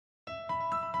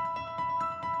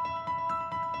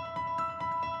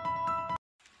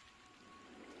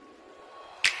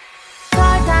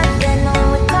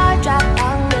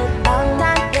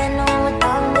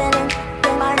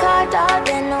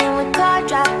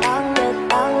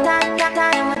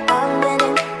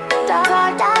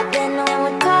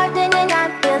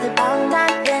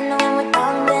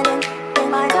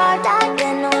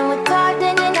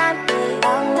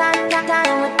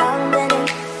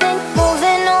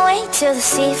to the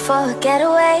sea for a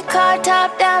getaway. Car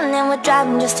top down and we're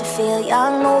driving just to feel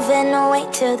young. Moving away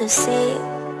to the sea,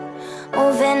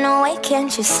 moving away,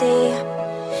 can't you see?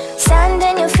 Sand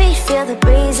in your feet, feel the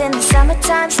breeze in the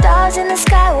summertime. Stars in the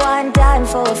sky, one dime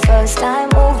for a first time.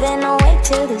 Moving away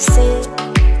to the sea,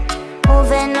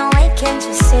 moving away, can't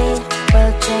you see?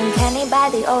 We'll drink honey by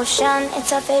the ocean,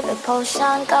 it's our favorite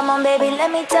potion. Come on baby,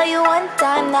 let me tell you one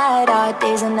time that our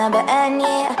days will never end,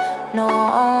 yeah. No,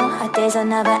 our days will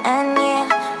never end, yeah.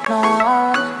 No.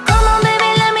 Come on baby,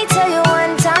 let me tell you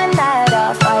one time that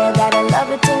our fire got a love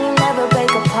routine, you never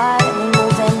break apart. And we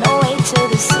moving away to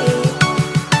the sea,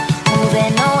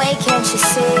 moving away, can't you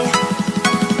see?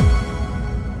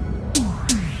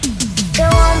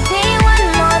 There won't be one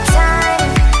more time,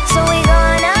 so we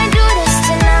gonna do this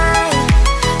tonight.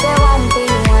 There won't be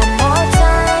one more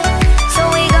time, so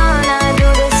we gonna do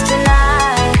this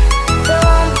tonight. There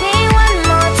won't be one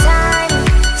more time,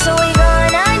 so we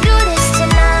gonna do this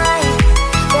tonight.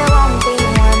 There won't be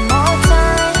one more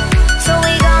time, so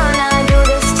we gonna do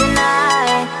this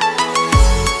tonight.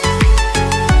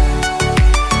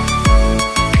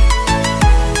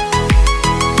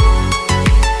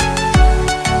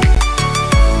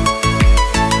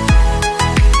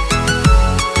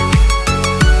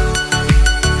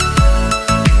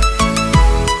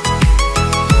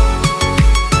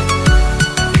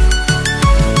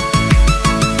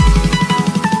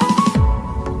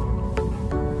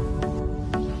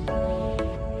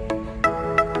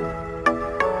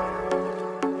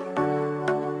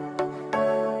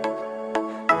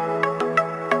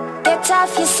 Get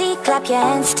off your seat, clap your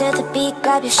hands to the beat.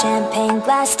 Grab your champagne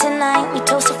glass tonight. We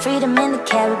toast to freedom in the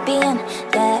Caribbean,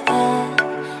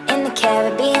 yeah. In the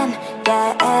Caribbean,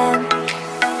 yeah.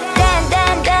 Dan,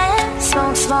 dan, dan,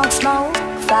 smoke, smoke, smoke.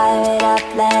 Fire it up,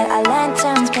 let our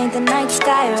lanterns paint the night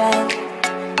sky red.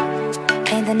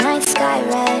 Paint the night sky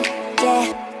red, yeah,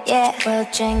 yeah. We'll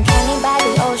drink honey by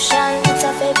the ocean, it's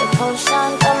our favorite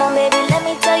potion. Come on baby, let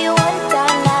me tell you one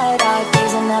time that our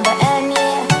days will never end,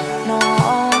 yeah. No,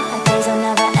 our days will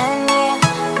never end, yeah.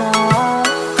 No.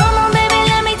 Come on baby,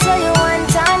 let me tell you one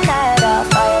time that our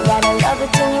fire got a love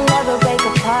routine, you never break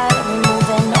apart. And we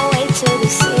moving away to the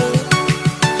sea,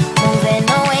 moving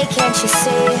away, can't you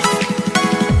see?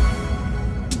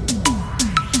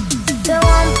 There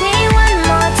won't be one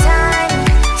more time,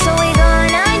 so we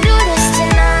gonna do this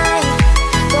tonight.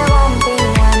 There won't be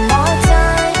one more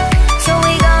time, so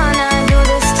we gonna do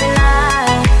this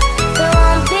tonight. There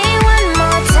won't be one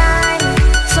more time,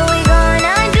 so we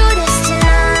gonna do this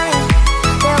tonight.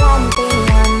 There won't be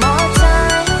one more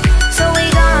time, so we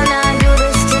gonna do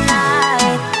this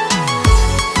tonight.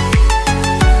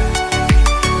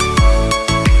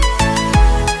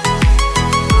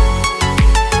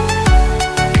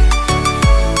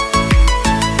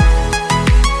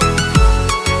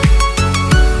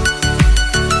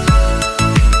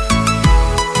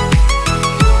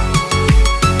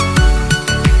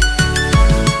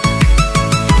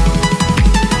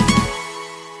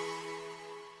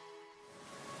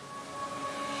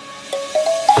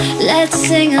 Let's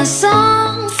sing a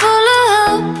song full of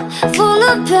hope, full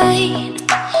of pain.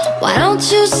 Why don't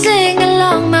you sing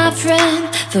along, my friend?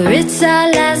 For it's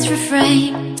our last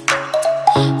refrain.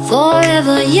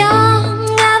 Forever young,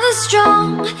 ever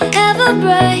strong, ever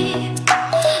brave.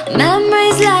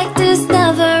 Memories like this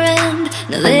never end,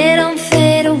 no, they don't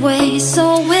fade away.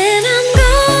 So when